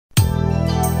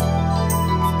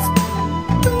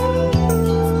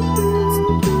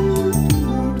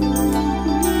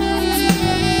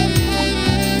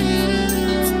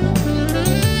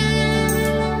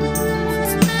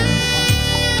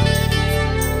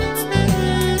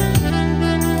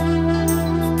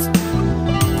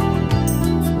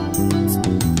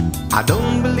I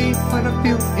don't believe what I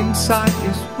feel inside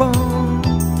is wrong.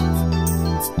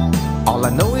 All I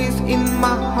know is in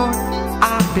my heart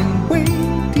I've been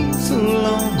waiting so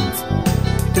long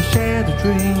to share the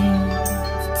dream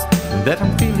that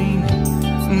I'm feeling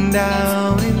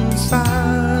down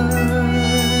inside.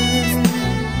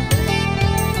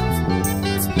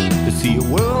 To see a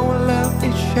world where love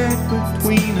is shared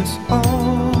between us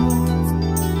all,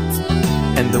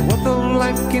 and the worth of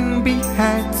life can be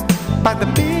had by the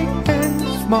big and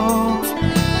small.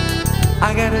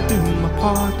 I gotta do my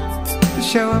part to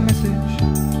share a message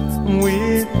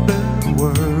with the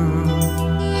world.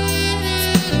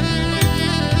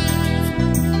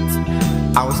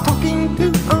 I was talking to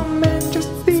a man just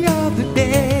the other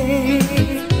day.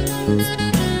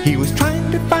 He was trying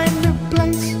to find a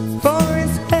place for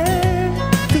his head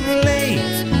to lay.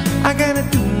 I gotta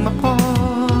do my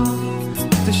part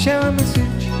to share a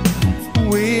message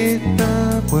with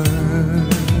the world.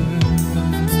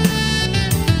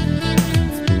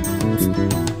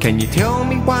 Can you tell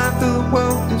me why the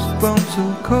world has grown so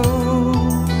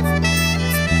cold?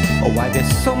 Or why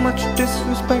there's so much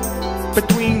disrespect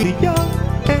between the young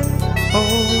and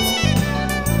old?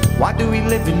 Why do we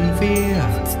live in fear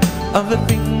of the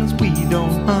things we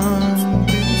don't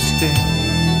understand?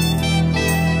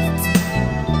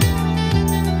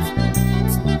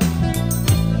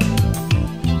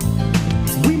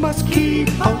 We must keep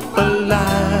hope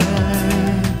alive.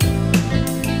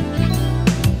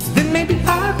 Then maybe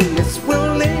happiness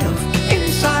will live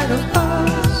inside of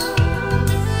us.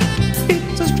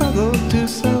 It's a struggle to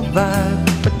survive,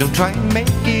 but don't try and make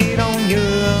it on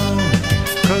your own,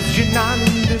 'cause you're not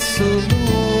in this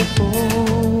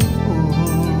alone.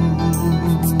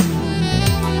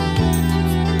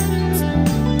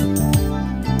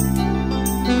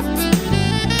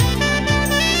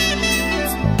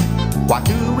 Why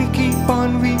do we keep on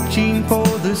reaching for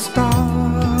the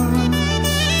stars?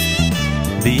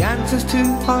 The answers to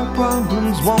our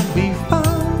problems won't be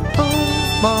found on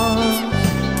Mars.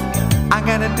 I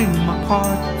gotta do my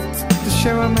part to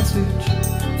share a message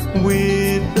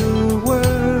with the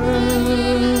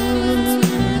world.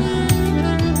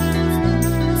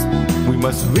 We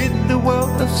must rid the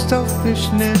world of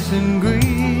selfishness and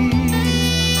greed.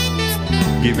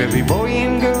 Give every boy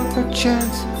and girl a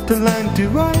chance to learn to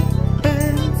write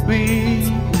and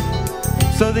read,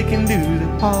 so they can do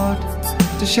their part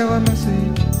to share a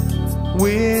message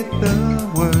with the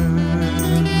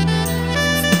world.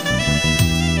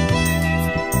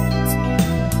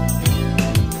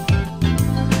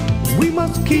 We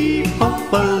must keep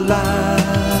hope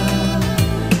alive.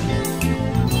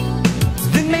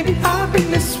 Then maybe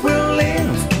happiness will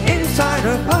live inside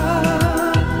of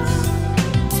us.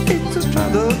 It's a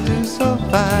struggle to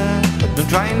survive, but don't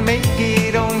try and make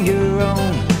it on your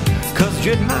own, 'cause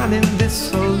you're not in this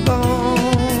alone.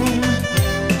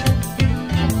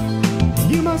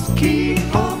 You must keep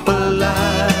hope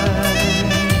alive.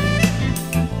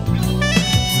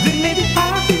 Then maybe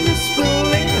happiness will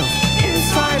live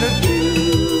inside of you.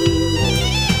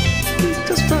 It's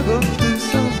a struggle to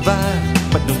survive,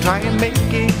 but don't try and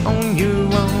make it on your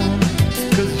own,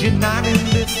 'cause you're not in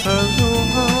this alone.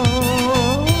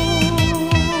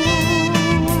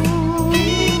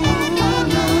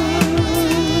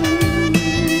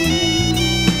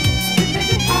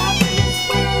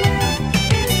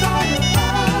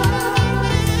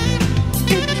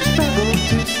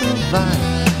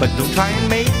 But don't try and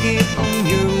make it on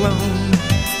your own,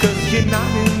 'cause you're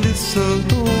not in this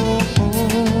alone.